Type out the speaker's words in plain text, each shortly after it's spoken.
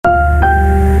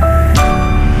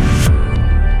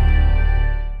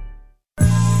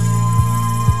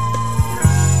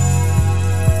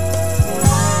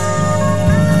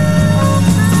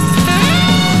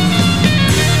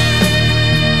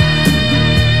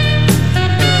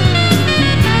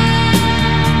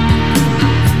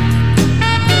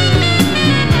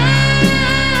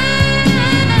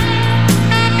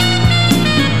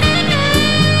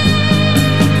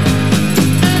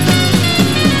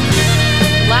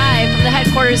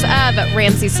headquarters of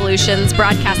Ramsey Solutions,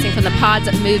 broadcasting from the Pods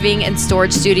Moving and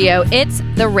Storage Studio. It's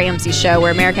The Ramsey Show,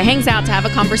 where America hangs out to have a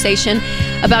conversation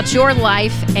about your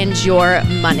life and your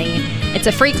money. It's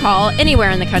a free call anywhere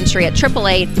in the country at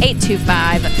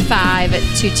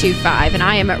 888-825-5225. And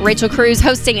I am Rachel Cruz,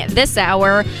 hosting this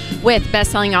hour with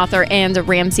best-selling author and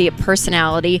Ramsey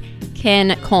personality,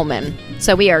 Ken Coleman.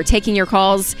 So we are taking your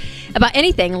calls about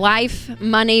anything, life,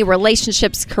 money,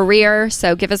 relationships, career.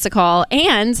 So give us a call.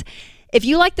 And if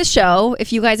you like the show,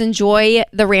 if you guys enjoy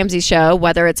The Ramsey Show,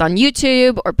 whether it's on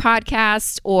YouTube or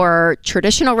podcast or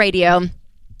traditional radio,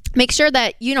 make sure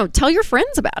that, tell your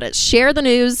friends about it. Share the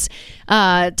news.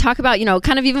 Talk about,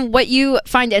 kind of even what you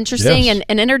find interesting, Yes.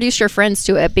 and introduce your friends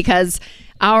to it, because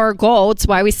our goal, it's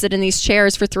why we sit in these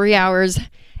chairs for 3 hours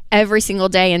every single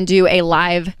day and do a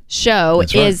live show,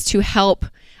 That's right. is to help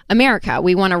America.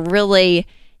 We want to really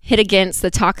hit against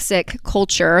the toxic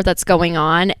culture that's going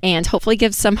on and hopefully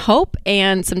give some hope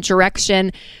and some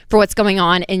direction for what's going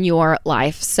on in your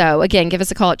life. So again, give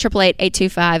us a call at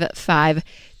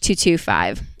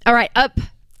 888-825-5225. All right, up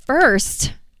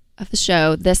first of the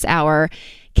show this hour,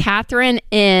 Catherine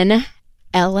in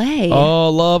LA.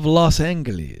 Oh, love Los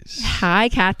Angeles. Hi,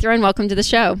 Catherine. Welcome to the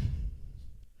show.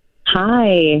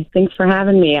 Hi, thanks for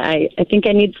having me. I think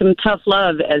I need some tough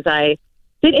love as I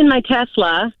sit in my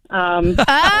Tesla. Plugged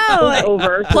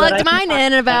mine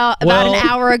in about an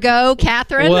hour ago,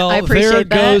 Catherine. Well, I appreciate there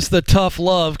that. goes the tough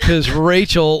love, because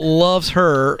Rachel loves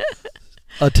her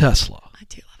a Tesla. I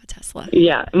do love a Tesla.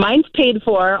 Yeah, mine's paid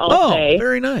for, I'll say.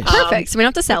 Very nice. Perfect. So we don't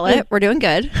have to sell it. We're doing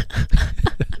good.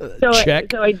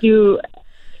 Check. So I do.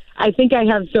 I think I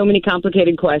have so many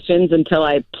complicated questions until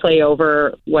I play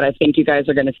over what I think you guys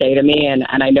are going to say to me, and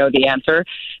I know the answer.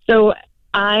 So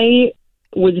I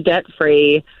was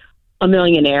debt-free, a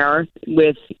millionaire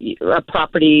with a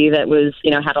property that was,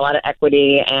 had a lot of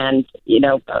equity and,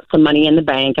 some money in the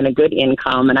bank and a good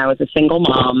income. And I was a single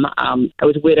mom. I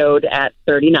was widowed at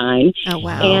 39. Oh,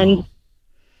 wow. And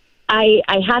I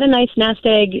had a nice nest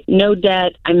egg, no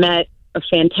debt. I met a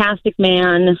fantastic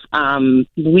man.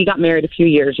 We got married a few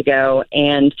years ago,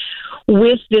 and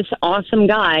with this awesome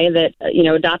guy that,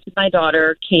 adopted my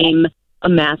daughter came a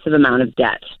massive amount of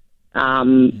debt,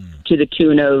 to the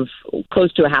tune of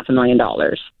close to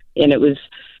 $500,000. And it was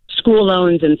school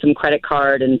loans and some credit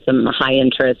card and some high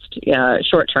interest,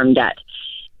 short-term debt.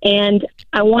 And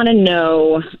I want to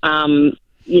know,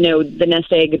 the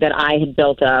nest egg that I had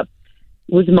built up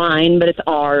was mine, but it's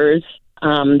ours.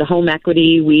 The home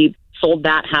equity, we sold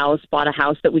that house, bought a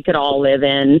house that we could all live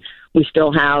in. We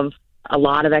still have a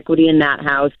lot of equity in that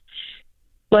house.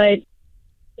 But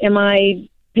am I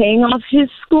paying off his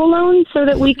school loan so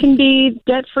that we can be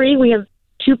debt-free? We have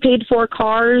 2 paid-for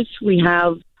cars. We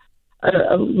have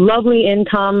a lovely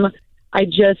income. I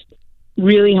just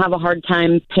really have a hard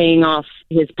time paying off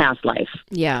his past life.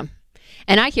 Yeah.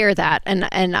 And I hear that. And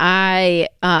I,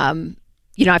 I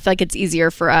feel like it's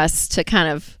easier for us to kind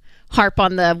of harp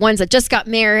on the ones that just got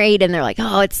married and they're like,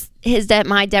 oh, it's his debt,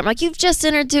 my debt. I'm like, you've just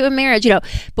entered into a marriage,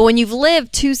 but when you've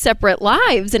lived 2 separate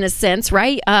lives in a sense,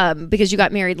 right? Because you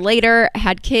got married later,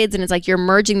 had kids, and it's like you're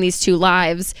merging these 2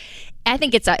 lives. I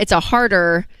think it's a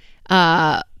harder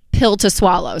pill to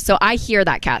swallow. So I hear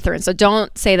that, Catherine. So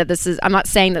don't say that I'm not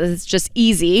saying that this is just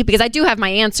easy, because I do have my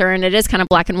answer and it is kind of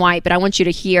black and white, but I want you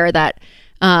to hear that,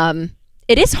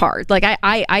 it is hard. Like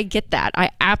I get that. I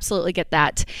absolutely get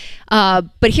that.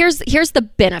 But here's the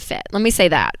benefit. Let me say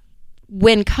that.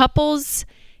 When couples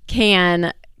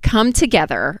can come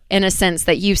together in a sense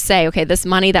that you say, okay, this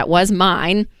money that was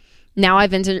mine, now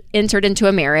I've entered into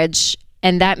a marriage,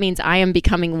 and that means I am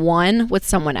becoming one with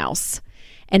someone else,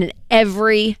 and in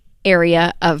every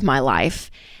area of my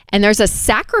life. And there's a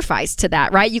sacrifice to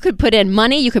that, right? You could put in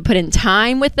money, you could put in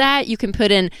time with that, you can put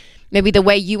in maybe the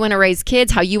way you want to raise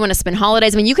kids, how you want to spend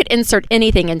holidays. I mean, you could insert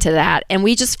anything into that. And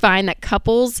we just find that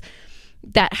couples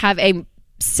that have a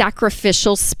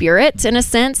sacrificial spirit, in a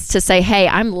sense, to say, hey,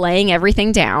 I'm laying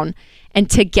everything down, and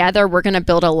together we're going to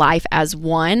build a life as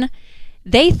one,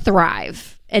 they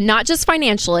thrive. And not just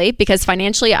financially, because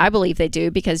financially I believe they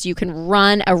do, because you can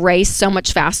run a race so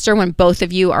much faster when both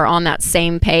of you are on that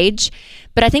same page.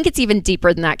 But I think it's even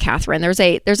deeper than that, Catherine. There's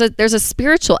a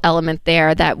spiritual element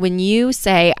there, that when you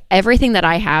say everything that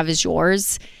I have is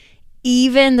yours,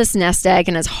 even this nest egg,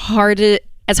 and as hard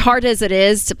as it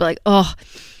is to be like, oh,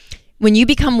 when you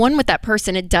become one with that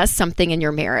person, it does something in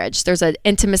your marriage. There's an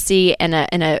intimacy and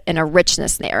a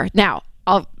richness there. Now,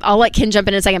 I'll let Ken jump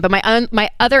in a second, but my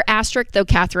other asterisk, though,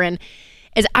 Catherine,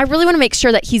 is I really want to make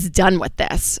sure that he's done with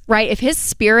this, right? If his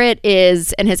spirit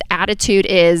is, and his attitude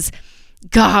is,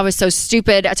 God, I was so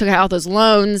stupid, I took out all those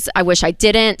loans, I wish I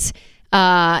didn't,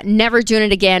 never doing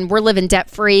it again. We're living debt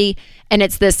free. And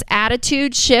it's this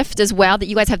attitude shift as well, that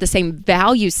you guys have the same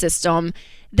value system.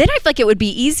 Then I feel like it would be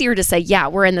easier to say, yeah,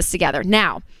 we're in this together.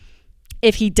 Now,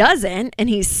 if he doesn't and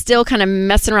he's still kind of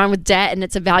messing around with debt and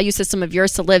it's a value system of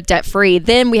yours to live debt free,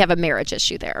 then we have a marriage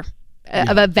issue there,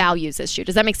 of a values issue.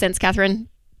 Does that make sense, Catherine?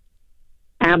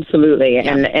 Absolutely.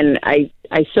 Yeah. And I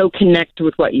so connect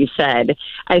with what you said.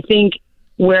 I think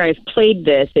where I've played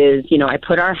this is, I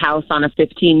put our house on a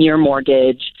 15-year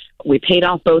mortgage. We paid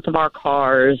off both of our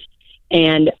cars.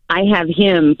 And I have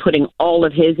him putting all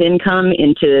of his income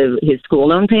into his school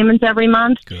loan payments every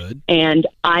month. Good. And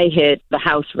I hit the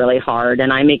house really hard,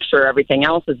 and I make sure everything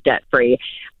else is debt-free.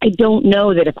 I don't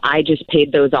know that if I just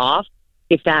paid those off,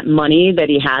 if that money that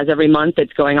he has every month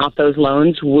that's going off those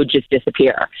loans would just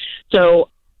disappear. So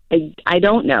I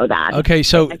don't know that. Okay,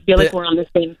 so I feel like we're on the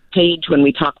same page when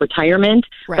we talk retirement,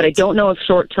 Right. but I don't know if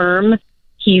short-term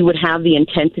he would have the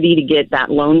intensity to get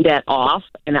that loan debt off,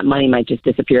 and that money might just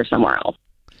disappear somewhere else.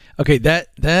 Okay,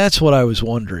 that's what I was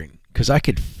wondering, because I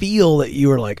could feel that you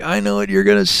were like, I know what you're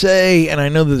going to say, and I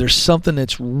know that there's something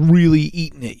that's really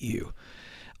eating at you.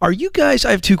 Are you guys,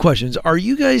 I have two questions. Are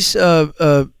you guys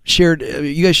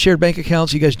shared bank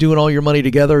accounts? Are you guys doing all your money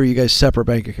together, or are you guys separate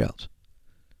bank accounts?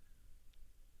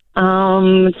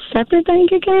 Separate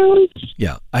bank accounts?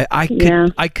 Yeah,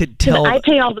 I could tell. I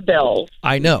pay all the bills.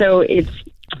 I know. So it's...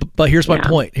 But here's my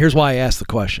point. Here's why I asked the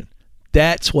question.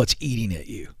 That's what's eating at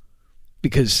you,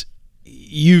 because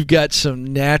you've got some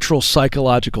natural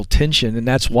psychological tension, and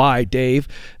that's why Dave,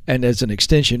 and as an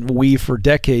extension, we for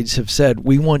decades have said,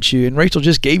 we want you, and Rachel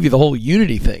just gave you the whole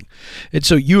unity thing. And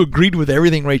so you agreed with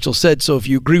everything Rachel said. So if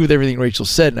you agree with everything Rachel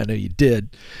said, and I know you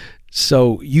did,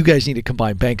 so you guys need to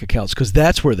combine bank accounts, because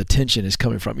that's where the tension is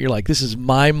coming from. You're like, this is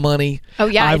my money. Oh,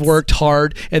 yeah. I've worked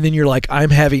hard. And then you're like, I'm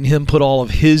having him put all of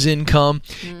his income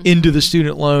into the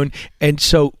student loan. And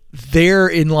so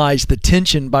therein lies the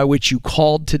tension by which you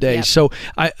called today. Yep. So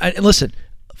I listen,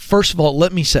 first of all,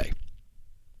 let me say,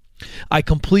 I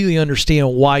completely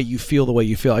understand why you feel the way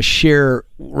you feel. I share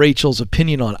Rachel's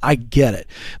opinion on it. I get it.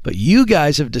 But you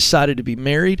guys have decided to be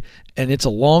married, and it's a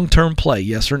long-term play,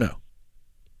 yes or no?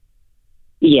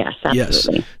 Yes,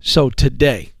 absolutely. Yes. So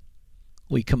today,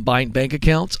 we combine bank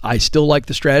accounts. I still like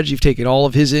the strategy of taking all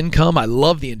of his income. I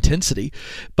love the intensity,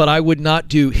 but I would not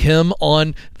do him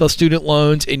on the student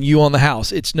loans and you on the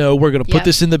house. It's no, we're going to put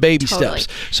this in the baby steps.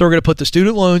 So we're going to put the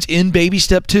student loans in baby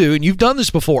step 2, and you've done this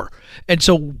before. And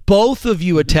so both of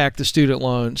you attack the student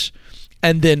loans,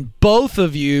 and then both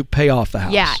of you pay off the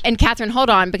house. Yeah, and Catherine,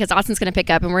 hold on, because Austin's going to pick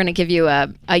up, and we're going to give you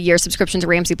a year subscription to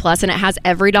Ramsey Plus, and it has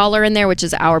EveryDollar in there, which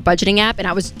is our budgeting app. And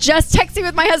I was just texting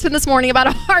with my husband this morning about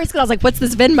ours, because I was like, what's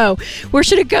this Venmo? Where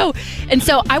should it go? And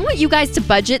so I want you guys to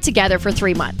budget together for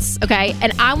 3 months, okay?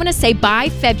 And I want to say by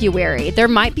February, there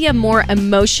might be a more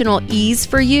emotional ease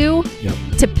for you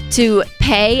to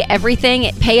pay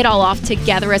everything, pay it all off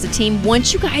together as a team.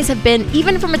 Once you guys have been,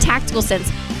 even from a tactical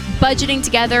sense, budgeting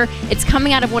together, it's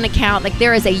coming out of one account. Like,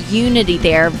 there is a unity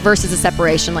there versus a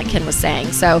separation, like Ken was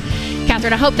saying. So,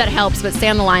 Catherine, I hope that helps, but stay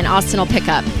on the line. Austin will pick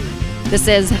up. This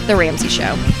is The Ramsey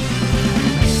Show.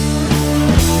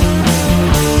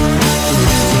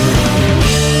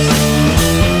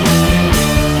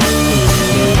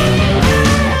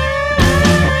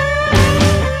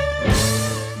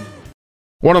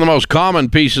 One of the most common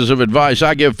pieces of advice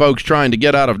I give folks trying to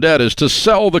get out of debt is to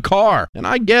sell the car. And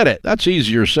I get it. That's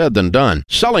easier said than done.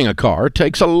 Selling a car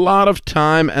takes a lot of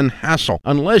time and hassle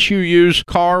unless you use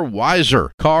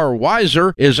CarWiser.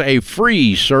 CarWiser is a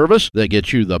free service that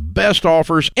gets you the best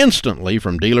offers instantly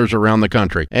from dealers around the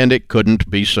country. And it couldn't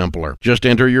be simpler. Just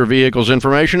enter your vehicle's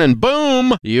information and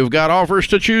boom, you've got offers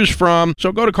to choose from.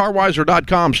 So go to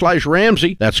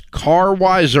carwiser.com/Ramsey. That's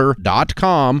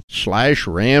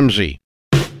carwiser.com/Ramsey.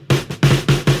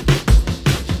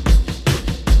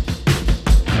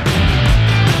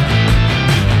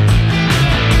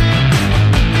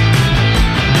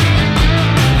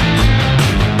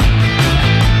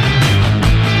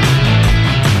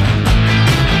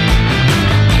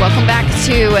 Welcome back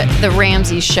to The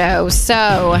Ramsey Show.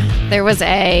 So there was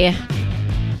I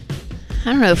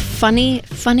don't know, funny,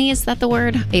 is that the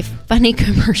word? A funny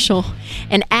commercial,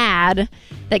 an ad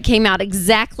that came out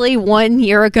exactly 1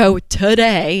 year ago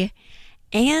today,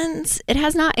 and it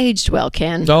has not aged well,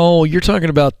 Ken. Oh, you're talking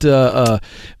about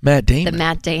Matt Damon. The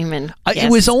Matt Damon.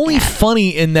 It was only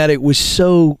funny in that it was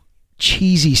so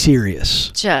cheesy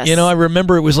serious. I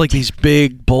remember it was like these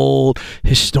big, bold,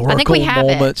 historical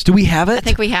moments. Do we have it? I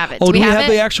think we have it. Oh, do we have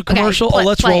the actual commercial? Okay,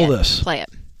 let's roll this. Play it.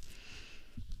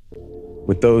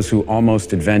 With those who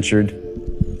almost adventured,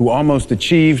 who almost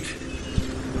achieved,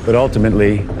 but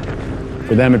ultimately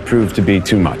For them, it proved to be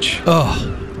too much.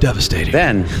 Oh, devastating.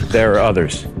 Then there are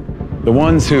others. The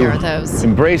ones who There are those.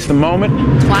 embrace the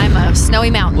moment Climb a snowy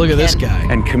mountain. Look at this kid. guy.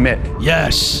 and commit.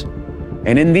 Yes.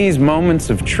 And in these moments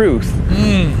of truth,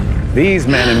 these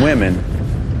men and women,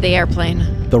 The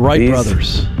airplane. The Wright These-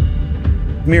 brothers.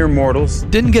 mere mortals,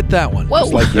 Didn't get that one. Whoa.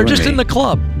 like you They're and just me, in the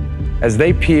club. as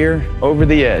they peer over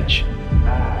the edge,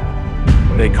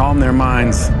 they calm their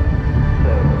minds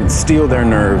and steel their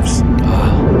nerves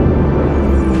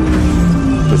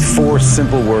with 4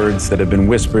 simple words that have been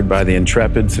whispered by the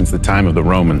intrepid since the time of the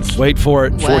Romans. Wait for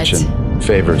it. What? Fortune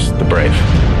favors the brave.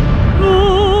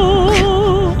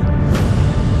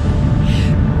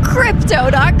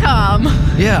 Crypto.com.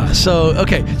 Yeah. So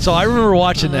I remember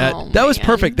watching that. Oh, That was man.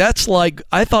 perfect. That's like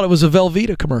I thought it was a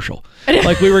Velveeta commercial.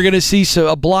 Like we were going to see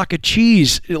a block of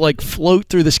cheese like float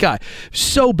through the sky.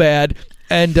 So bad.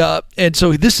 And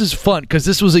so this is fun because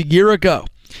this was a year ago,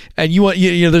 and you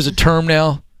know there's a term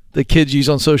now that kids use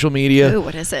on social media. Ooh,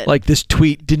 what is it? Like this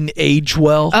tweet didn't age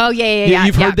well. Oh, yeah.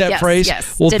 You've heard that yes, phrase?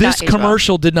 Yes. Well, Did this not age well.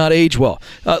 commercial did not age well.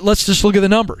 Let's just look at the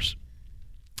numbers.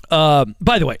 By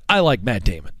the way, I like Matt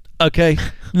Damon. Okay,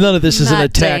 none of this is an Matt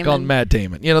attack Damon. on Matt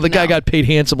Damon. You know, the guy No. got paid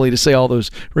handsomely to say all those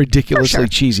ridiculously For sure.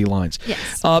 cheesy lines.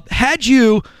 Yes. Had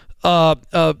you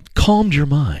calmed your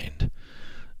mind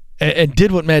and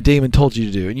did what Matt Damon told you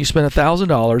to do, and you spent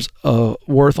 $1,000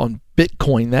 worth on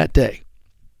Bitcoin that day,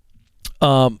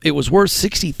 it was worth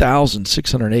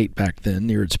 $60,608 back then,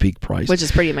 near its peak price, Which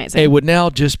is pretty amazing. it would now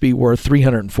just be worth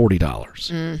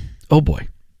 $340. Oh boy!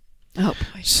 Oh,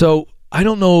 boy. So I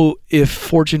don't know if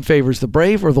fortune favors the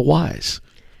brave or the wise.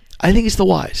 I think it's the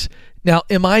wise. Now,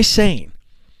 am I sane?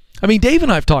 I mean, Dave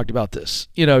and I have talked about this,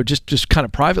 you know, just kind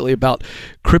of privately about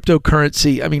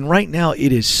cryptocurrency. I mean, right now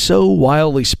it is so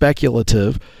wildly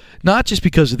speculative, not just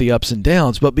because of the ups and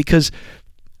downs, but because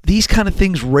these kind of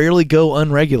things rarely go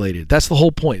unregulated. That's the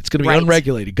whole point. It's going to be Right.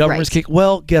 unregulated. Governments Right. can't.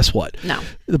 Well, guess what? No.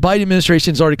 The Biden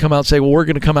administration has already come out and say, well, we're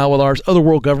going to come out with ours. Other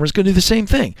world governments going to do the same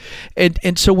thing. And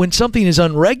so when something is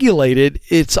unregulated,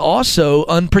 it's also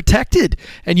unprotected,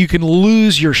 and you can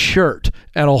lose your shirt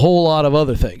and a whole lot of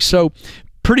other things. So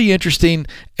pretty interesting,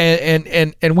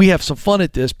 and we have some fun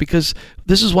at this because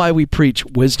this is why we preach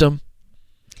wisdom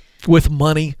with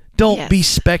money. Don't Yes. be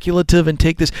speculative and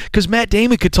take this, because Matt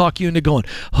Damon could talk you into going,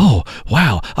 oh,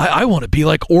 wow, I want to be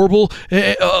like Orville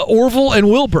and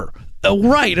Wilbur.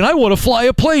 Right, and I want to fly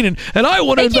a plane, and I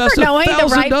want to Thank you invest for knowing the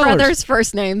Wright $1,000. brothers'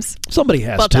 first names. Somebody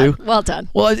has Well to. done. Well done.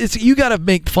 Well, it's you got to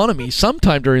make fun of me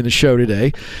sometime during the show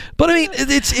today, but I mean,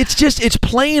 it's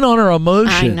playing on our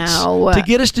emotions know. to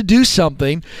get us to do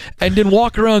something, and then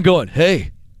walk around going,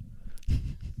 "Hey,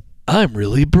 I'm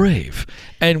really brave,"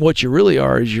 and what you really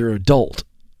are is you're an adult.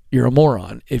 You're a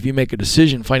moron if you make a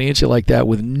decision financially like that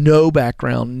with no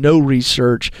background, no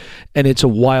research, and it's a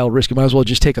wild risk. You might as well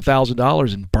just take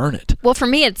 $1,000 and burn it. Well, for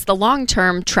me, it's the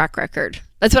long-term track record.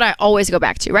 That's what I always go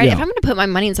back to, right? Yeah. If I'm going to put my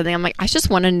money in something, I'm like, I just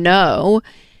want to know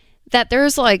that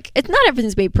there's like, it's not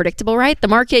everything's being predictable, right? The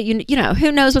market, you know, who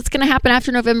knows what's going to happen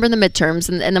after November in the midterms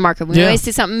and the market. We Yeah. always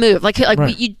see something move. Like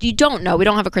Right. you don't know. We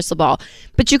don't have a crystal ball.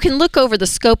 But you can look over the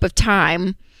scope of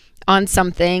time on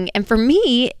something. And for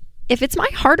me, if it's my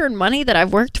hard-earned money that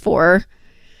I've worked for,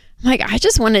 I'm like, I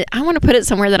want to put it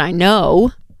somewhere that I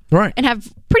know Right. and have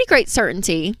pretty great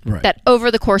certainty Right. that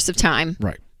over the course of time,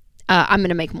 Right. I'm going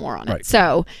to make more on it. Right.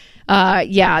 So,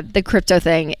 yeah, the crypto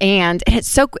thing, and it's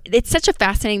such a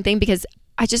fascinating thing because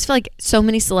I just feel like so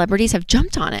many celebrities have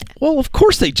jumped on it. Well, of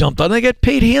course they jumped on. They got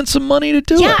paid handsome money to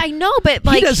do it. Yeah, I know, but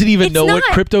like he doesn't even it's know what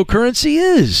not- cryptocurrency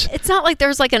is. It's not like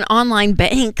there's like an online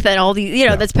bank that all these,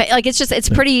 that's like it's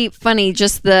pretty funny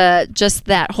just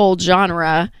that whole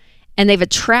genre, and they've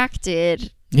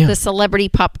attracted Yeah. the celebrity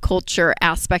pop culture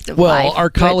aspect of Well, life. our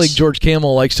colleague which- George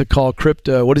Camel likes to call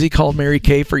crypto, what does he call Mary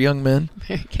Kay for young men?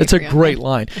 Mary Kay It's a for young great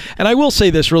line. And I will say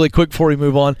this really quick before we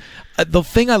move on. The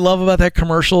thing I love about that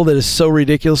commercial that is so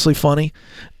ridiculously funny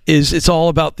is it's all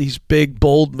about these big,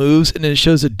 bold moves, and then it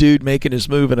shows a dude making his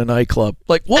move in a nightclub.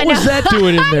 Like, what was that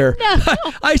doing in there?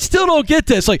 I still don't get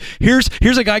this. Like, here's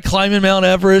a guy climbing Mount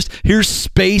Everest, here's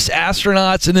space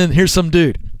astronauts, and then here's some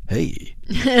dude. Hey.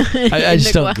 I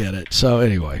just don't get it. So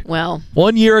anyway, Well,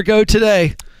 1 year ago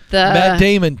today, Matt the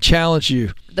Damon challenged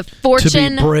you the to be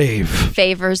fortune brave.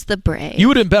 favors the brave. You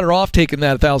would have been better off taking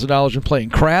that $1,000 and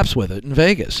playing craps with it in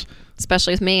Vegas.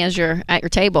 Especially with me as you're at your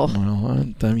table.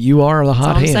 Well, you are the hot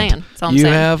all I'm hand. saying. That's all I'm You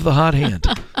saying. have the hot hand.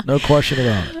 No question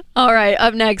about it. All right,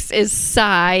 up next is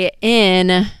Cy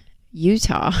in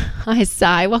Utah. Hi,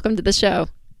 Cy. Welcome to the show.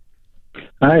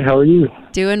 Hi, how are you?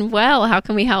 Doing well. How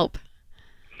can we help?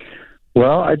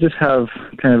 Well, I just have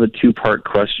kind of a two-part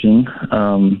question.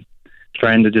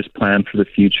 Trying to just plan for the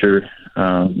future.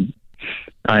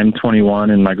 I'm 21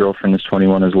 and my girlfriend is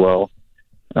 21 as well.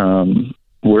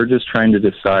 We're just trying to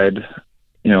decide,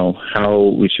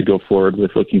 how we should go forward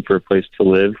with looking for a place to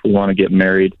live. We want to get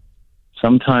married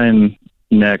sometime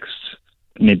next,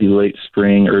 maybe late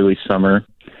spring, early summer.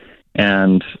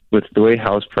 And with the way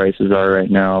house prices are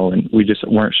right now, and we just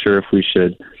weren't sure if we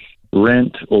should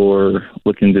rent or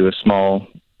look into a small,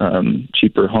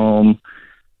 cheaper home.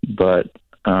 But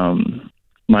I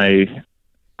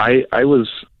was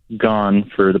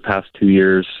gone for the past 2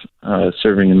 years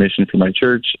serving the mission for my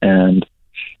church, and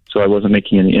so I wasn't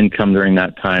making any income during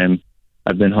that time.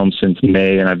 I've been home since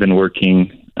May, and I've been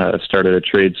working, started a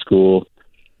trade school,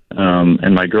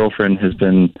 and my girlfriend has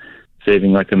been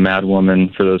saving like a mad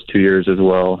woman for those 2 years as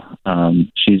well.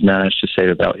 She's managed to save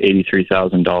about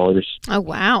 $83,000. Oh,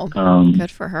 wow.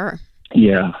 Good for her.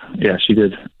 Yeah, she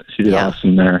did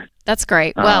awesome there. That's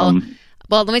great. Well,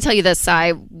 let me tell you this,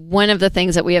 Si. One of the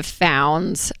things that we have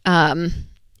found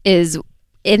is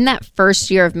in that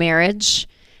first year of marriage,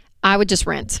 I would just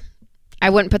rent.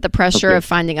 I wouldn't put the pressure of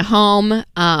finding a home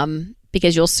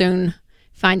because you'll soon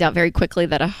find out very quickly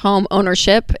that a home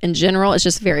ownership in general is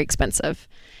just very expensive.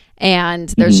 And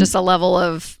there's just a level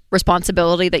of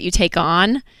responsibility that you take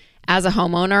on as a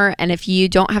homeowner. And if you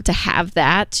don't have to have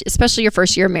that, especially your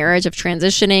first year of marriage of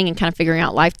transitioning and kind of figuring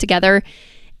out life together,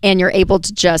 and you're able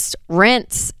to just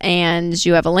rent and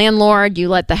you have a landlord, you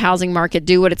let the housing market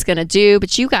do what it's going to do.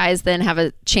 But you guys then have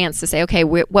a chance to say, okay,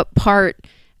 what part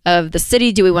of the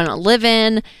city do we want to live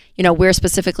in? Where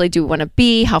specifically do we want to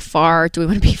be? How far do we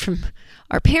want to be from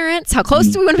our parents? How close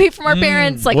do we want to be from our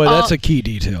parents? That's a key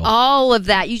detail. All of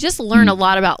that. You just learn a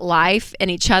lot about life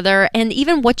and each other and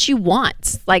even what you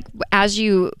want. Like as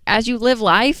you live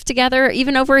life together,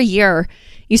 even over a year,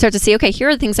 you start to see, okay, here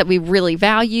are the things that we really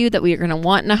value, that we are going to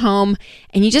want in a home.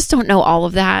 And you just don't know all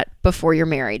of that before you're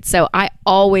married. So I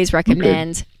always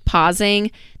recommend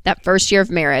pausing that first year of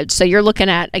marriage. So you're looking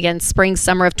at, again, spring,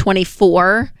 summer of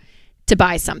 24 to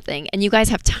buy something. And you guys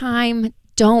have time.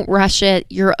 Don't rush it.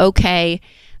 You're okay.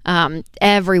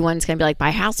 Everyone's going to be like, buy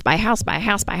a house, buy a house, buy a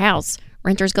house, buy a house.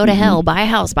 Renters go to hell, buy a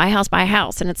house, buy a house, buy a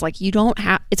house. And it's like, you don't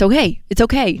have, it's okay. It's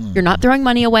okay. You're not throwing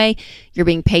money away. You're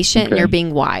being patient and you're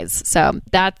being wise. So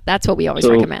that's what we always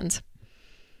recommend.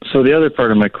 So the other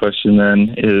part of my question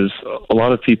then is a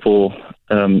lot of people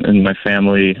in my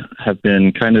family have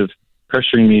been kind of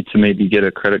pressuring me to maybe get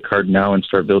a credit card now and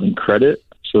start building credit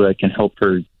so that I can help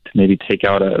her to maybe take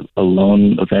out a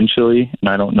loan eventually. And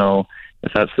I don't know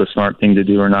if that's the smart thing to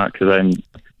do or not, because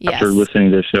after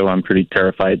listening to the show, I'm pretty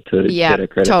terrified to get a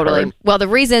credit card. Well, the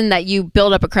reason that you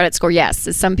build up a credit score,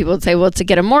 is some people would say, well, to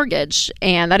get a mortgage.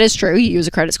 And that is true. You use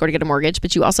a credit score to get a mortgage,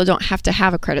 but you also don't have to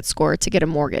have a credit score to get a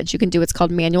mortgage. You can do what's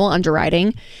called manual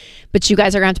underwriting, but you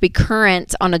guys are going to have to be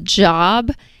current on a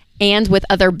job and with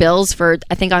other bills for,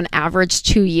 I think, on average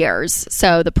 2 years.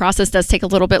 So the process does take a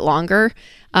little bit longer,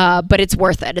 but it's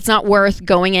worth it. It's not worth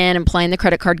going in and playing the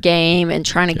credit card game and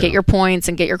trying to get your points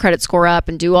and get your credit score up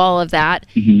and do all of that.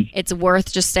 It's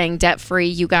worth just staying debt-free.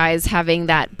 You guys having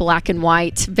that black and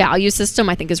white value system,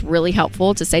 I think, is really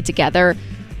helpful to say together,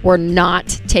 we're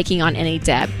not taking on any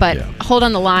debt. But hold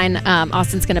on the line.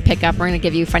 Austin's going to pick up. We're going to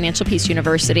give you Financial Peace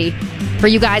University for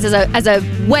you guys as a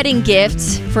wedding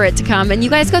gift for it to come. And you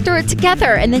guys go through it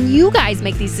together. And then you guys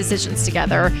make these decisions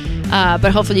together.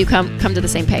 But hopefully you come to the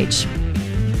same page.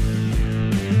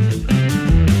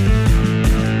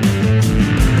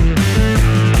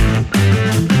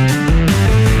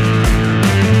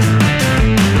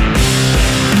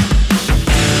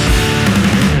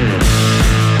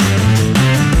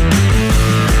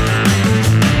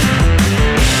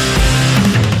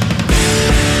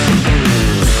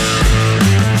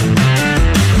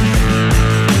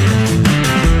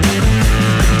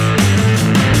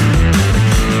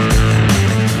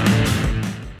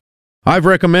 I've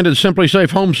recommended Simply Safe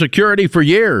Home Security for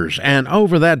years, and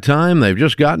over that time, they've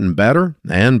just gotten better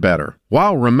and better,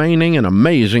 while remaining an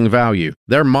amazing value.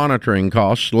 Their monitoring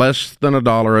costs less than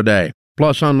 $1 a day.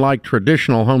 Plus, unlike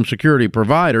traditional home security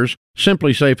providers,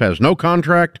 Simply Safe has no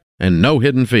contract and no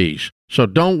hidden fees. So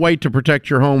don't wait to protect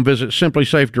your home. Visit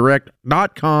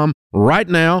simplysafedirect.com right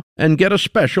now and get a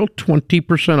special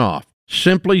 20% off.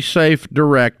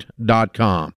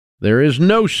 simplysafedirect.com. There is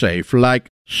no safe like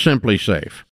Simply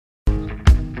Safe.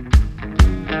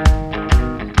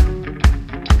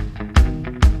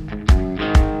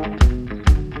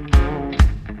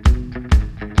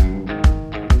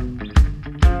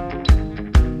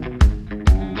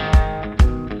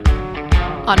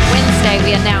 On Wednesday,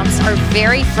 we announced our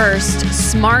very first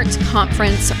Smart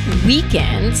Conference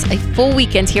weekend, a full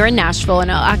weekend here in Nashville, and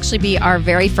it'll actually be our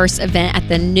very first event at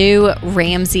the new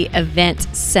Ramsey Event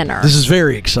Center. This is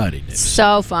very exciting news.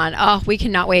 So fun. Oh, we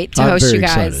cannot wait to I'm host very you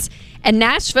guys. excited. And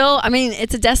Nashville, I mean,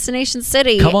 it's a destination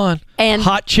city. Come on. And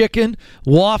hot chicken,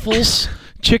 waffles,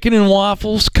 chicken and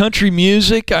waffles, country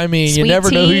music. I mean, Sweet you never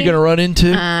know who tea. you're going to run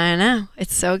into. I know.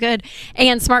 It's so good.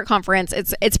 And Smart Conference,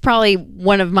 it's probably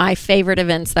one of my favorite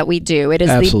events that we do. It is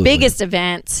Absolutely. the biggest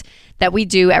event that we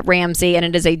do at Ramsey, and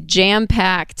it is a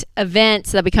jam-packed event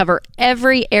that we cover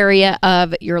every area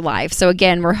of your life. So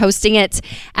again, we're hosting it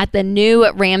at the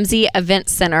new Ramsey Event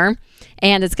Center,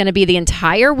 and it's going to be the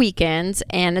entire weekend.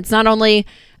 And it's not only,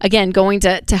 again, going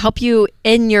to help you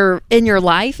in your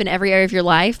life, in every area of your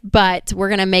life, but we're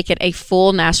going to make it a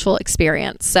full Nashville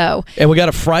experience. So, And we got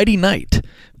a Friday night,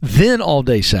 then all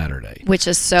day Saturday. which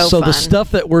is so So fun. the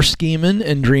stuff that we're scheming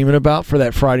and dreaming about for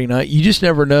that Friday night, you just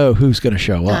never know who's going to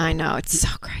show up. I know, it's so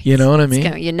great. You know what I It's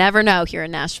mean? you never know here in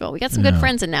Nashville. We got some good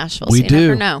friends in Nashville, We so you do.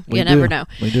 never know. We You do. never know.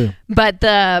 We do. But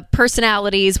the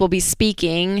personalities will be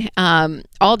speaking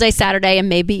all day Saturday and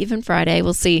maybe even Friday.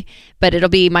 We'll see. But it'll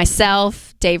be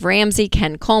myself, Dave Ramsey,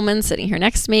 Ken Coleman sitting here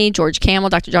next to me, George Camel,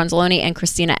 Dr. John Zaloni, and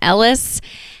Christina Ellis.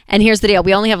 And here's the deal.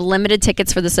 We only have limited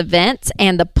tickets for this event,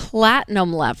 and the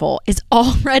platinum level is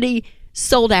already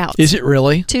sold out. Is it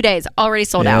really? 2 days, already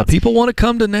sold Yeah, out. people want to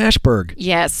come to Nashburg.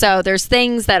 Yeah, so there's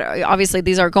things that obviously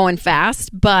these are going fast,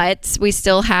 but we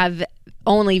still have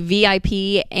only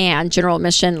VIP and general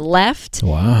admission left.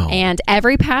 Wow. And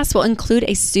every pass will include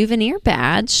a souvenir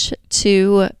badge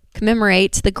to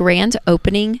commemorate the grand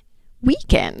opening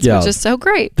weekend, Yeah. which is so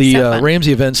great. The So fun.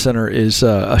 Ramsey Event Center is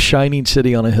a shining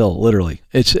city on a hill, literally.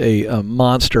 It's a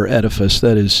monster edifice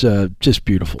that is just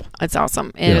beautiful. It's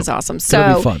awesome. It is awesome. It'll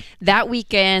be So fun. that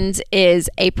weekend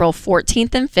is April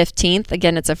 14th and 15th.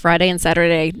 Again, it's a Friday and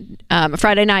Saturday, a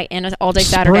Friday night and an all-day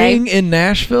Saturday. Spring in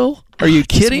Nashville? Are you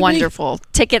kidding It's wonderful.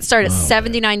 Tickets start at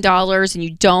 $79 and you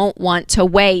don't want to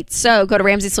wait. So go to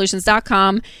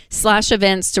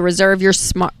RamseySolutions.com/events to reserve your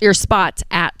spot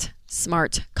at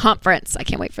Smart Conference. I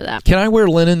can't wait for that. Can I wear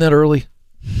linen that early?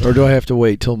 Or do I have to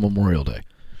wait till Memorial Day?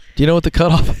 Do you know what the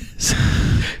cutoff is?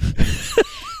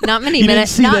 Not many You didn't men,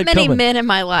 see not that many coming. men in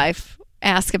my life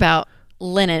ask about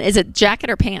linen. Is it jacket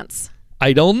or pants?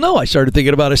 I don't know. I started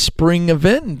thinking about a spring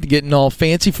event and getting all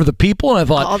fancy for the people, and I All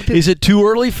thought, the people- is it too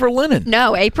early for linen?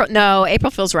 No, April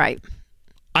feels right.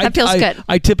 That feels good.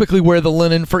 I typically wear the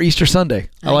linen for Easter Sunday.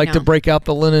 I like know. to break out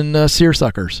the linen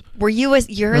seersuckers.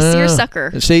 You're a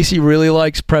seersucker. And Stacey really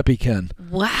likes Preppy Ken.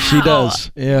 Wow. She does.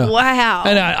 Yeah. Wow.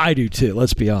 And I do too.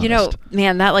 Let's be honest. You know,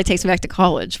 man, that takes me back to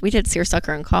college. We did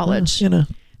seersucker in college you know,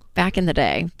 back in the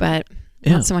day, but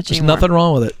yeah, not so much there's anymore. nothing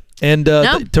wrong with it. And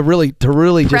No. to really just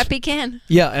Preppy Ken.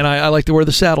 yeah. And I like to wear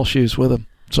the saddle shoes with them.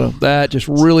 So that just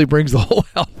really brings the whole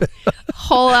outfit.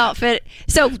 Whole outfit.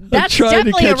 So that's trying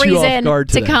to definitely a catch you off reason guard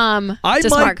to today. come I to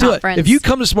might Smart do Conference. it. If you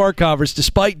come to Smart Conference,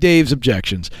 despite Dave's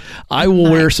objections, I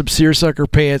will wear some seersucker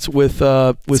pants with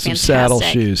some It's saddle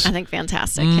fantastic. shoes. I think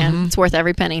fantastic, Ken. It's worth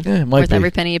every penny. Yeah, it might worth be.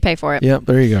 every penny you pay for it. Yep,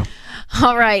 there you go.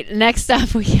 All right. Next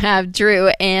up, we have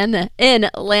Drew in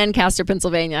Lancaster,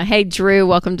 Pennsylvania. Hey, Drew,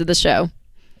 welcome to the show.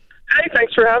 Hey,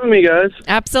 thanks for having me, guys.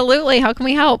 Absolutely. How can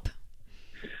we help?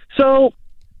 So,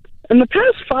 in the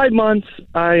past 5 months,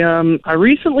 I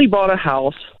recently bought a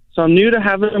house, so I'm new to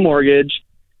having a mortgage,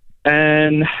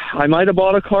 and I might have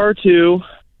bought a car too,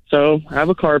 so I have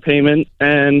a car payment,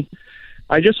 and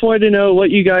I just wanted to know what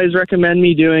you guys recommend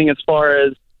me doing as far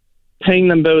as paying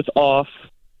them both off.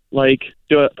 Like,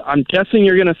 I'm guessing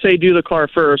you're going to say do the car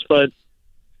first, but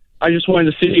I just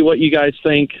wanted to see what you guys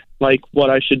think, like what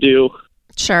I should do.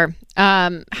 Sure.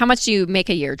 How much do you make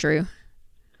a year, Drew?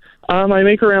 I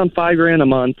make around $5,000 a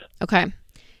month. Okay.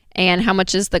 And how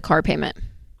much is the car payment?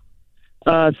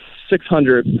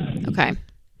 $600. Okay.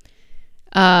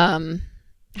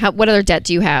 What other debt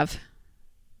do you have?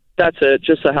 That's it.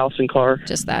 Just a house and car.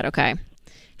 Just that. Okay.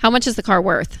 How much is the car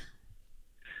worth?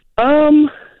 I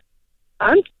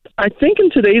think in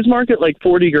today's market, like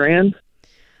 $40,000.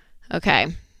 Okay.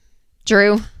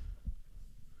 Drew,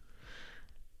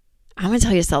 I'm going to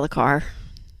tell you to sell the car.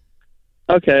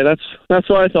 Okay, that's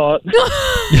what I thought.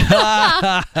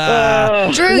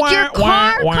 Drew, your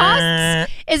car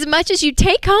costs as much as you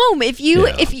take home. If you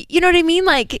know what I mean?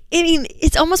 Like,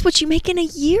 it's almost what you make in a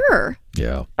year.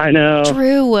 Yeah. I know.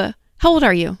 Drew, how old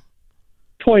are you?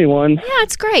 21. Yeah,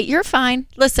 it's great. You're fine.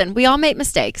 Listen, we all make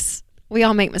mistakes. What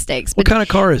But, kind of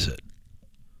car is it?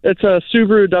 It's a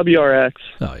Subaru WRX.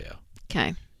 Oh, yeah.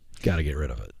 okay. Got to get rid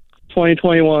of it.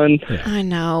 2021. I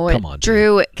know. Come on,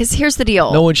 Drew, because here's the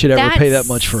deal. No one should ever pay that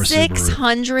much for a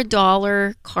Subaru.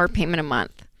 $600 car payment a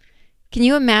month. Can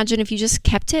you imagine if you just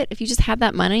kept it? If you just had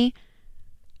that money?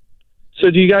 So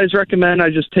do you guys recommend I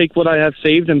just take what I have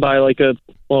saved and buy like a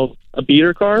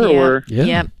beater car or? Yeah.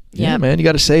 Yep. Yeah, man, you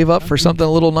got to save up for something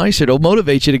a little nicer. It'll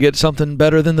motivate you to get something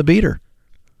better than the beater.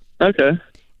 Okay.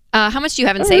 How much do you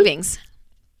have in savings?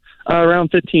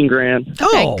 Around $15,000.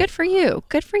 Okay, Oh, good for you.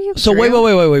 Good for you. so Drew.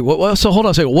 wait. So hold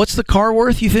on a second. What's the car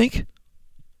worth, you think?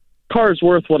 Car's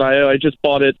worth what I owe. I just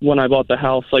bought it when I bought the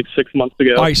house like 6 months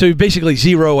ago. All right, so you basically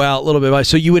zero out a little bit.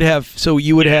 So you would have.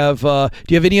 Do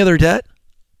you have any other debt?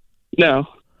 No.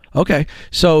 Okay,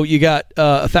 so you got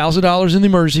 $1,000 in the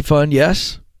emergency fund.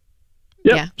 Yes.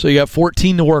 Yep. Yeah. So you got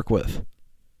 14 to work with.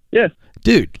 Yeah.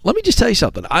 Dude, let me just tell you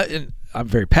something. I'm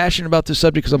very passionate about this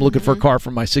subject because I'm looking for a car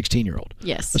for my 16-year-old.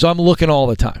 Yes. So I'm looking all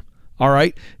the time. All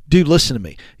right, dude, listen to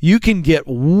me. You can get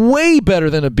way better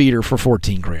than a beater for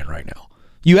 $14,000 right now.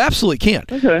 You absolutely can.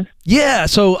 Okay. Yeah.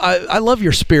 So I love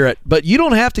your spirit, but you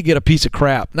don't have to get a piece of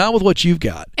crap. Not with what you've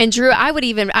got. And Drew, I would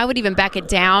even back it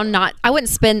down. I wouldn't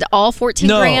spend all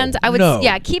 $14,000. I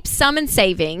would keep some in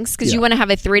savings because you want to have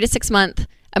a 3 to 6 month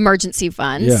emergency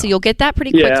fund. Yeah. So you'll get that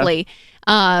pretty quickly.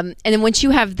 And then once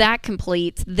you have that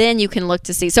complete, then you can look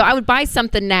to see. So I would buy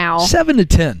something now. 7 to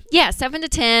 10. Yeah, 7 to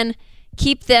 10.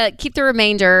 Keep the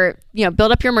remainder. Build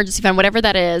up your emergency fund, whatever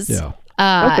that is. Yeah.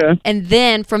 Okay. And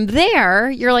then from there,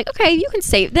 you're like, okay, you can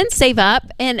save up,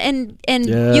 and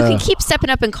you can keep stepping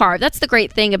up and carve. That's the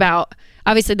great thing about,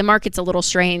 obviously the market's a little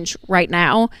strange right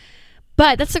now,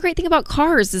 but that's the great thing about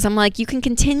cars is I'm like, you can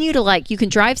continue to you can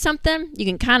drive something, you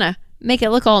can kind of make it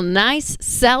look all nice,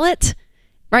 sell it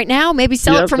right now, maybe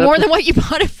sell it for more than what you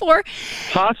bought it for.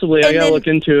 Possibly. I got to look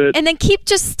into it. And then keep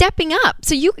just stepping up.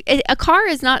 So a car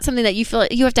is not something that you feel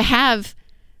you have to have,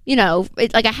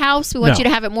 like a house, we want you to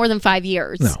have it more than 5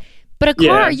 years. No. But a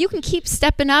car, you can keep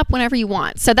stepping up whenever you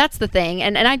want. So that's the thing.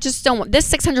 And I just don't want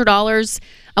this $600.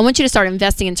 I want you to start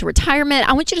investing into retirement.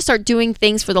 I want you to start doing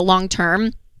things for the long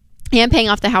term and paying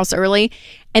off the house early.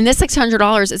 And this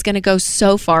 $600 is going to go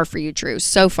so far for you, Drew,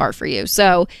 so far for you.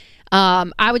 So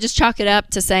I would just chalk it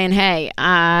up to saying, hey,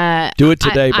 do it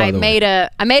today, by the way.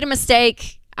 I made a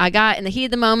mistake. I got in the heat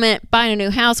of the moment, buying a new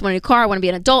house, want a new car, I want to be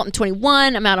an adult. I'm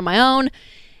 21. I'm out on my own.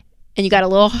 And you got a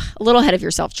little ahead of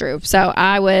yourself, Drew. So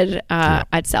I would,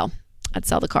 I'd sell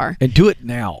the car. And do it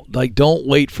now. Like, don't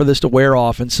wait for this to wear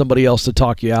off and somebody else to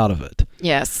talk you out of it.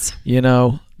 Yes.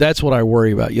 That's what I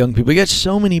worry about young people. We got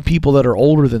so many people that are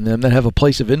older than them that have a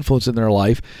place of influence in their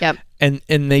life. Yep. And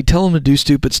they tell them to do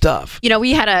stupid stuff. We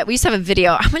used to have a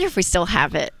video. I wonder if we still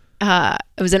have it.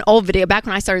 It was an old video back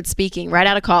when I started speaking right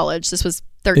out of college. This was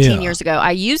 13 years ago.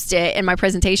 I used it in my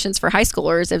presentations for high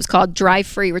schoolers. It was called Drive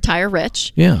Free, Retire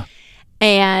Rich. Yeah.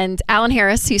 And Alan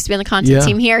Harris, who used to be on the content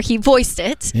team here, he voiced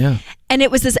it. Yeah. And it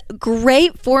was this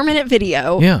great 4-minute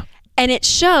video. Yeah. And it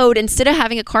showed, instead of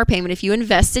having a car payment, if you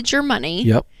invested your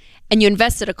money and you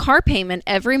invested a car payment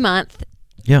every month,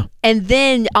 and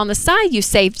then on the side you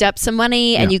saved up some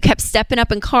money and you kept stepping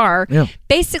up in car,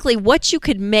 basically what you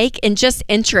could make in just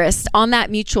interest on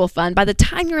that mutual fund by the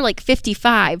time you're like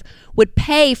 55 would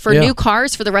pay for new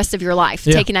cars for the rest of your life,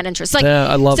 taking that interest.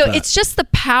 I love that. So it's just the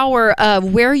power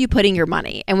of where are you putting your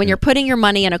money? And when you're putting your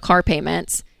money in a car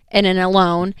payment and in a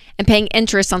loan and paying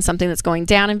interest on something that's going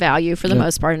down in value for the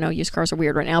most part. I know used cars are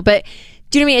weird right now, but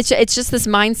do you know what I mean? It's just this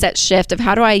mindset shift of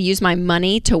how do I use my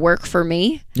money to work for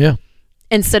me? Yeah.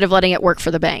 Instead of letting it work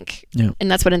for the bank. Yeah. And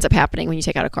that's what ends up happening when you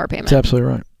take out a car payment. That's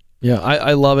absolutely right. Yeah,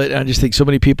 I love it. I just think so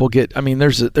many people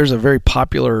there's a very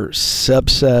popular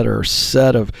subset or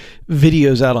set of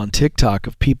videos out on TikTok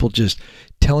of people just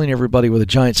telling everybody with a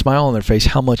giant smile on their face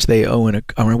how much they owe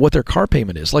what their car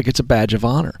payment is. Like it's a badge of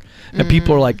honor. And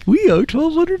people are like, we owe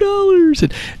 $1,200.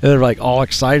 And they're like all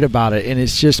excited about it. And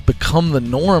it's just become the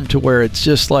norm to where it's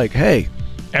just like, hey,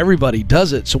 everybody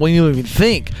does it. So we don't even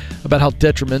think about how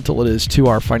detrimental it is to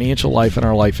our financial life and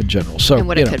our life in general. So, and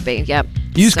what it could be. Yep.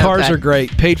 Used cars are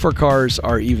great. Paid for cars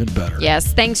are even better.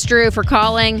 Yes. Thanks, Drew, for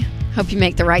calling. Hope you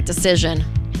make the right decision.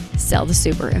 Sell the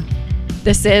Subaru.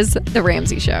 This is The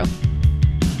Ramsey Show.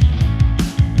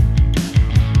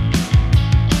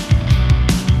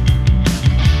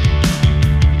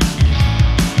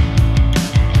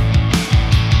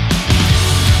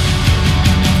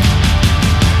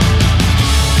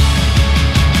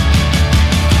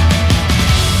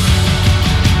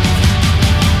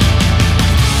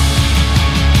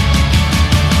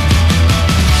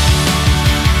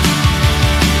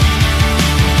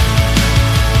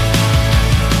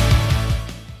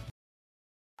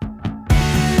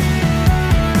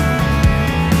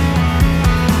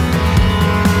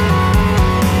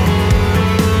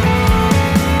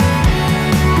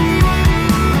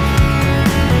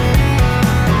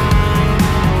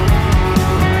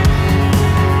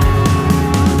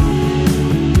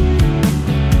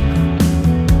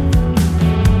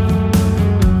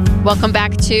 Welcome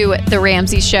back to The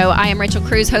Ramsey Show. I am Rachel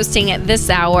Cruz, hosting this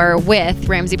hour with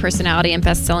Ramsey personality and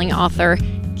best-selling author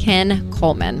Ken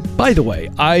Coleman. By the way,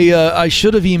 I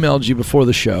should have emailed you before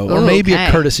the show, or maybe a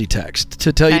courtesy text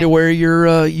to tell you to wear your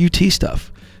UT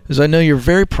stuff, because I know you're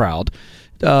very proud.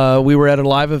 We were at a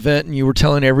live event, and you were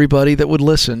telling everybody that would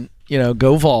listen,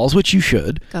 go Vols, which you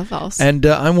should. Go Vols. And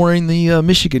I'm wearing the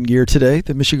Michigan gear today,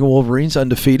 the Michigan Wolverines,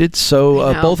 undefeated.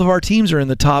 So both of our teams are in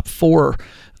the top 4,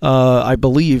 I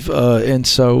believe. And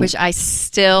so, which it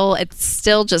still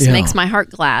just makes my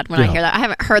heart glad when I hear that. I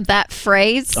haven't heard that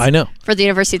phrase. I know. For the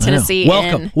University of Tennessee.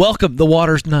 Welcome. The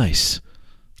water's nice.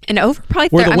 And over probably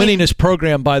we're the winningest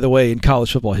program, by the way, in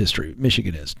college football history.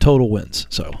 Michigan is total wins.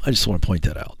 So I just want to point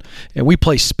that out. And we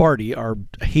play Sparty, our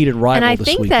hated rival. And I this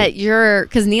think weekend. that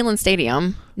because Neyland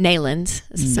Stadium,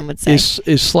 as some would say,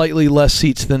 is slightly less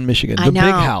seats than Michigan. The big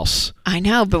house. I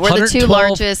know, but we're the two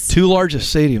largest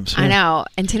stadiums. I know,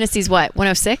 and Tennessee's what,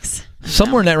 106?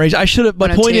 Somewhere in that range. I should have.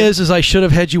 My point is I should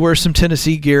have had you wear some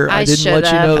Tennessee gear. I didn't let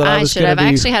you know that I was going to be. I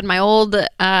actually had my old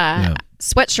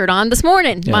sweatshirt on this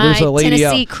morning. My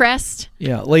Tennessee crest.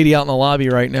 Yeah, lady out in the lobby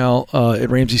right now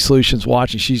at Ramsey Solutions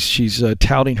watching. She's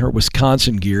touting her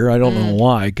Wisconsin gear. I don't know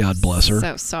why. God bless her.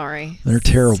 So sorry. They're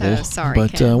terrible. So sorry,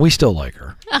 but we still like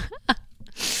her.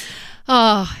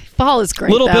 Fall is great.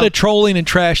 A little bit of trolling and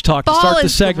trash talk to start the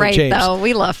segment, James. Though.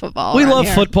 We love football. We love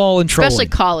football and trolling. Especially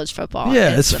college football.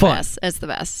 Yeah, it's fun. Best. It's the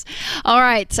best. All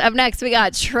right. Up next, we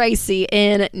got Tracy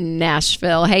in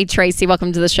Nashville. Hey, Tracy.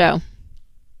 Welcome to the show.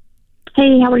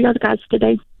 Hey, how are you guys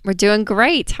today? We're doing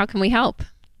great. How can we help?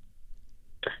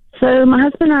 So my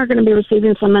husband and I are going to be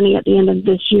receiving some money at the end of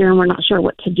this year, and we're not sure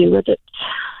what to do with it.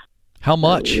 How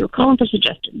much? So we were calling for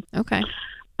suggestions. Okay.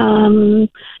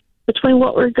 Between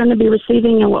what we're going to be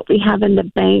receiving and what we have in the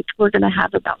bank, we're going to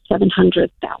have about $700,000.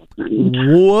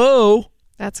 Whoa,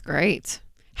 that's great.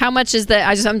 How much is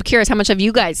that? I'm curious. How much have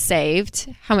you guys saved?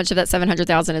 How much of that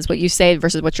 $700,000 is what you saved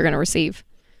versus what you're going to receive?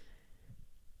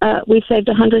 We saved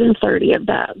 130 of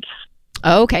that.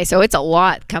 Okay, so it's a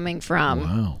lot coming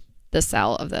from the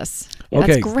sale of this. Okay,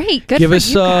 that's great. Good for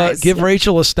you guys. Give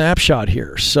Rachel a snapshot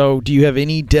here. So, do you have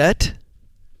any debt?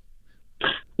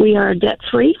 We are debt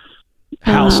free.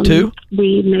 House too?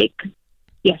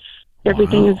 Yes,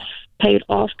 everything is paid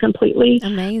off completely.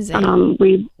 Amazing.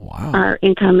 Our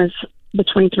income is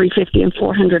between $350 and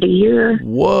 $400 a year.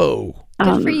 Whoa.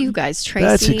 Good for you guys,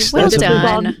 Tracy. Well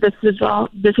done. This is all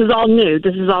new.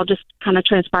 This is all just kind of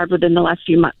transpired within the last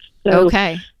few months. So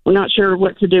we're not sure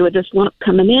what to do with this lump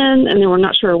coming in, and then we're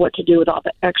not sure what to do with all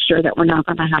the extra that we're now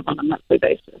going to have on a monthly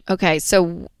basis. Okay,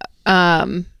 so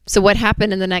what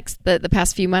happened in the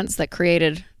past few months that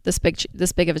created this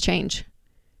big of a change?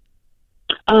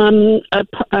 A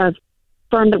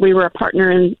firm that we were a partner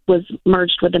in was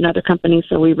merged with another company,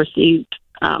 so we received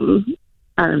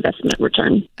our investment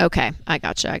return. Okay, I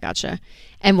gotcha.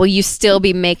 And will you still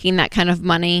be making that kind of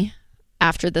money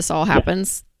after this all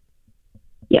happens?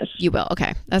 Yes. You will.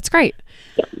 Okay, that's great.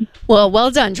 Yep.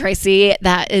 Well done, Tracy.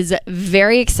 That is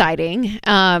very exciting.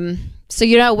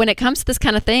 So, when it comes to this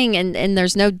kind of thing and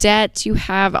there's no debt, you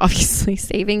have obviously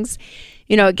savings.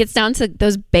 It gets down to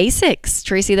those basics,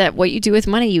 Tracy, that what you do with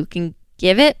money, you can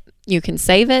give it, you can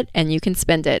save it, and you can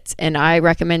spend it. And I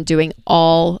recommend doing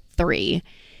all three.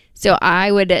 So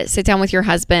I would sit down with your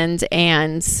husband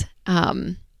and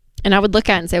I would look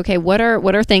at it and say, okay, what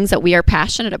are things that we are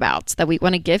passionate about that we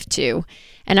want to give to?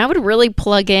 And I would really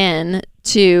plug in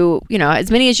to,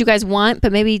 as many as you guys want,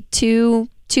 but maybe two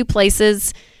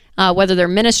places, whether they're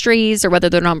ministries or whether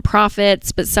they're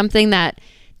nonprofits, but something that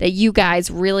you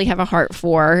guys really have a heart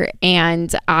for.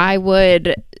 And I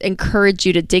would encourage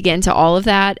you to dig into all of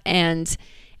that and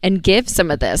give some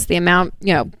of this, the amount,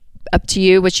 up to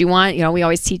you, what you want. We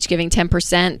always teach giving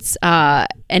 10%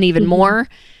 and even more.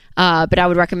 But I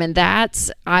would recommend that.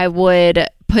 I would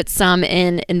put some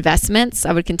in investments.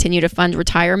 I would continue to fund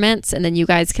retirements. And then you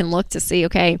guys can look to see,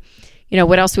 okay,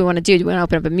 what else do we want to do? Do we want to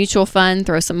open up a mutual fund,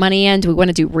 throw some money in? Do we want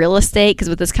to do real estate? Because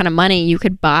with this kind of money, you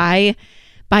could buy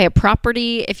a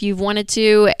property if you've wanted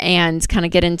to and kind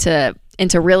of get into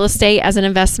real estate as an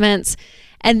investment.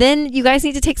 And then you guys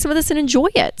need to take some of this and enjoy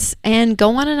it and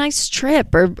go on a nice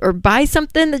trip or buy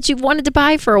something that you've wanted to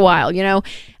buy for a while.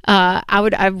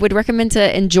 I would recommend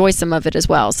to enjoy some of it as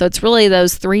well. So it's really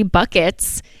those three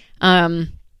buckets,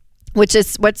 which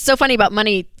is what's so funny about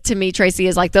money to me, Tracy,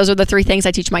 is like, those are the three things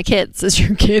I teach my kids is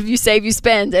you give, you save, you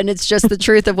spend. And it's just the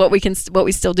truth of what we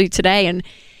still do today.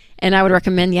 And I would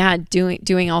recommend,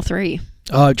 doing all three.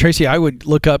 Tracy, I would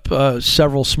look up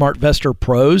several SmartVestor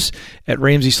pros at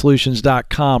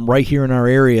RamseySolutions.com right here in our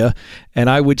area, and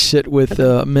I would sit with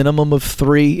a minimum of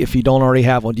 3 if you don't already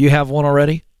have one. Do you have one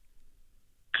already?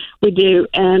 We do,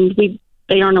 and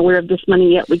they aren't aware of this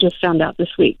money yet. We just found out this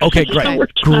week. Okay, great.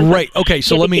 So great. Okay,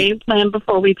 so let me game plan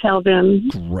before we tell them.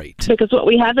 Great. Because what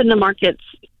we have in the market's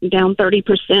down 30%,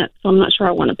 so I'm not sure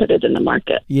I want to put it in the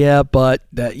market. Yeah, but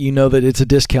that that it's a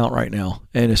discount right now,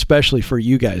 and especially for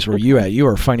you guys, where you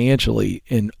are financially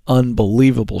in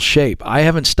unbelievable shape. I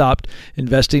haven't stopped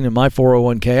investing in my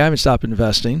 401k. I haven't stopped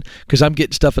investing because I'm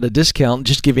getting stuff at a discount.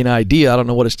 Just to give you an idea, I don't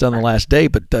know what it's done the last day,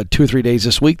 but 2 or 3 days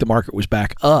this week, the market was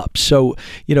back up. So,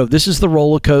 this is the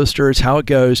roller coaster. It's how it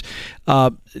goes.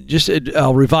 I'll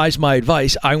revise my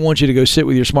advice. I want you to go sit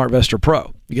with your SmartVestor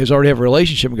Pro. You guys already have a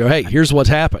relationship and go, hey, here's what's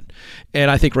happened.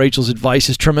 And I think Rachel's advice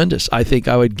is tremendous. I think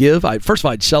I would first of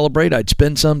all, I'd celebrate. I'd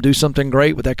spend some, do something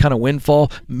great with that kind of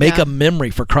windfall. Make a memory,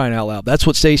 for crying out loud. That's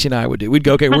what Stacey and I would do. We'd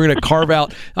go, okay, we're going to carve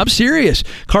out, I'm serious,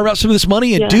 carve out some of this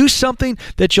money and do something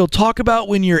that you'll talk about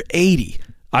when you're 80.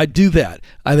 I'd do that.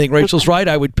 I think Rachel's right.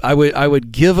 I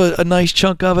would give a nice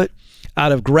chunk of it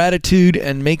out of gratitude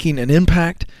and making an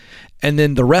impact. And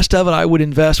then the rest of it, I would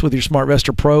invest with your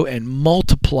SmartVestor Pro and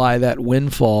multiply that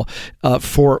windfall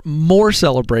for more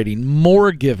celebrating,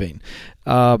 more giving.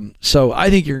 So I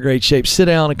think you're in great shape. Sit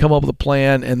down and come up with a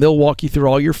plan, and they'll walk you through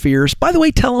all your fears. By the way,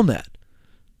 tell them that.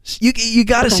 You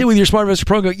got to sit with your SmartVestor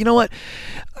Pro and go, you know what?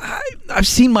 I've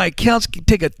seen my accounts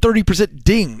take a 30%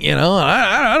 ding.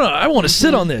 I want to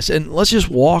sit on this. And let's just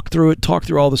walk through it, talk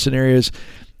through all the scenarios.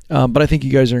 But I think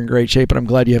you guys are in great shape, and I'm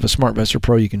glad you have a SmartVestor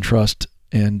Pro you can trust.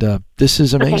 And this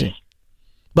is amazing. Okay.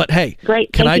 But hey,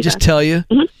 great. Can I just tell you,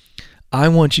 I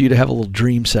want you to have a little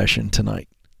dream session tonight.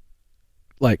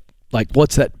 Like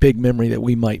what's that big memory that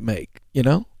we might make?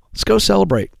 Let's go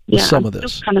celebrate with some of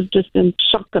this. I'm kind of just in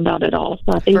shock about it all.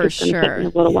 So I think it's going to take me a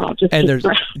little while.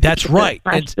 That's right.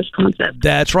 This concept.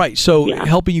 That's right. So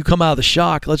helping you come out of the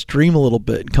shock, let's dream a little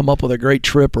bit and come up with a great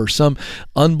trip or some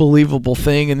unbelievable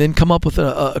thing, and then come up with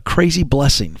a crazy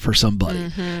blessing for somebody.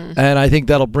 Mm-hmm. And I think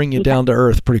that'll bring you down to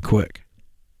earth pretty quick.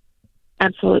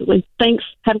 Absolutely. Thanks.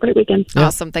 Have a great weekend.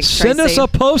 Awesome. Thanks, Tracy. Send us a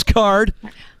postcard.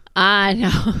 I know.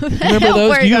 Remember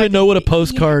those? Do you even know what a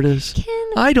postcard is?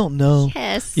 I don't know.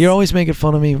 Yes. You're always making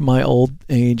fun of me of my old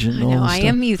age and all that stuff. I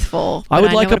am youthful. I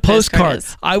would like a postcard.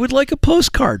 I would like a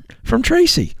postcard from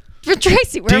Tracy. For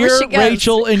Tracy, wherever she goes. Dear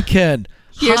Rachel and Ken.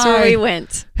 Here's where we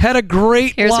went. Had a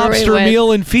great lobster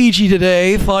meal in Fiji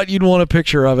today. Thought you'd want a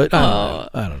picture of it. I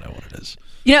don't know what it is.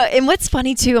 And what's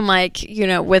funny too, I'm like,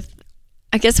 with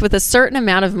a certain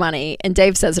amount of money, and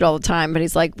Dave says it all the time, but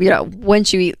he's like,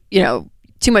 once you eat,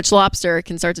 too much lobster, it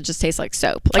can start to just taste like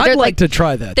soap. I'd like to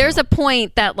try that. There's a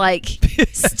point that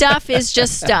stuff is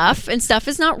just stuff, and stuff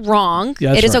is not wrong.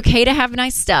 Yeah, it is okay to have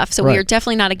nice stuff. So we are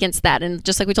definitely not against that. And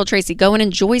just like we told Tracy, go and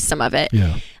enjoy some of it.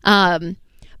 Yeah.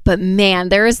 But man,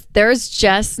 there's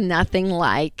just nothing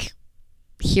like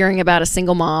hearing about a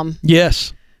single mom.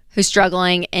 Yes. Who's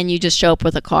struggling, and you just show up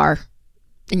with a car.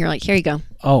 And you're like, here you go.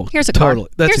 Oh, here's a totally. car.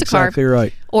 That's here's exactly a car.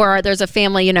 Right. Or there's a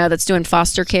family, that's doing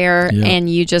foster care, and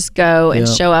you just go and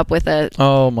show up with a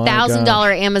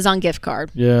 $1,000 Amazon gift card.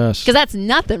 Yes. Because that's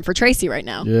nothing for Tracy right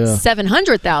now. Yeah.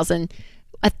 $700,000.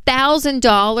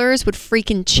 $1,000 would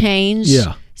freaking change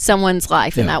someone's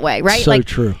life in that way, right? So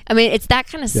true. I mean, it's that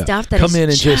kind of stuff that come in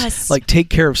and just take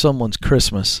care of someone's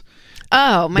Christmas.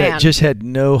 Oh man, that just had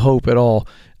no hope at all.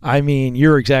 I mean,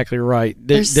 you're exactly right.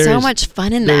 There's so much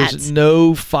fun in that. There's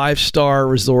no 5-star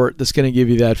resort that's going to give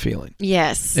you that feeling.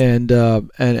 Yes. And we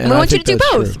want you to do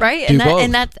both, true. right?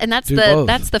 That's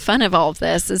both. the fun of all of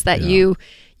this is that you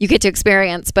get to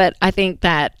experience. But I think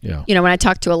that when I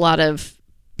talk to a lot of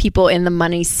people in the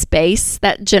money space,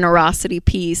 that generosity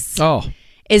piece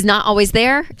is not always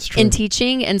there in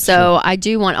teaching. And so I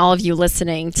do want all of you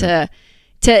listening to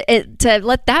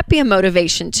let that be a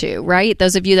motivation too, right?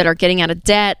 Those of you that are getting out of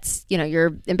debt,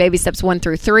 you're in baby steps 1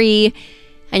 through 3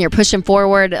 and you're pushing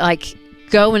forward,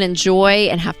 go and enjoy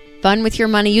and have fun with your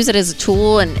money. Use it as a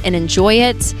tool and enjoy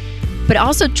it. But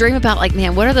also dream about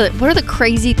man, what are the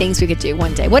crazy things we could do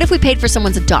one day? What if we paid for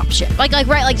someone's adoption?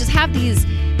 Just have these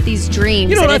dreams.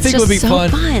 You know what I think would be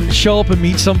fun? Show up and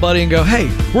meet somebody and go, hey,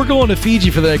 we're going to Fiji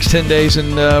for the next 10 days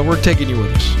and we're taking you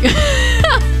with us.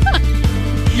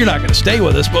 You're not going to stay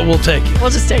with us, but we'll take you. We'll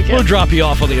just take you. We'll drop you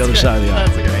off on the other side of the aisle.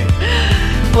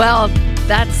 That's great. Well,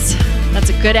 that's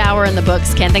a good hour in the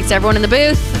books, Ken. Thanks to everyone in the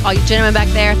booth. All you gentlemen back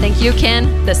there. Thank you,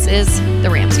 Ken. This is The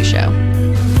Ramsey Show.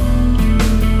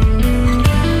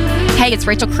 Hey, it's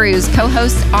Rachel Cruz,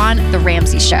 co-host on The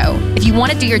Ramsey Show. If you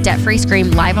want to do your debt-free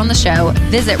scream live on the show,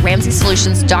 visit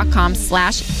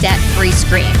RamseySolutions.com/debt-free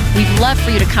scream. We'd love for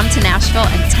you to come to Nashville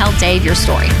and tell Dave your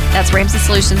story. That's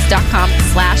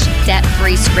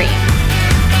RamseySolutions.com/debt-free scream.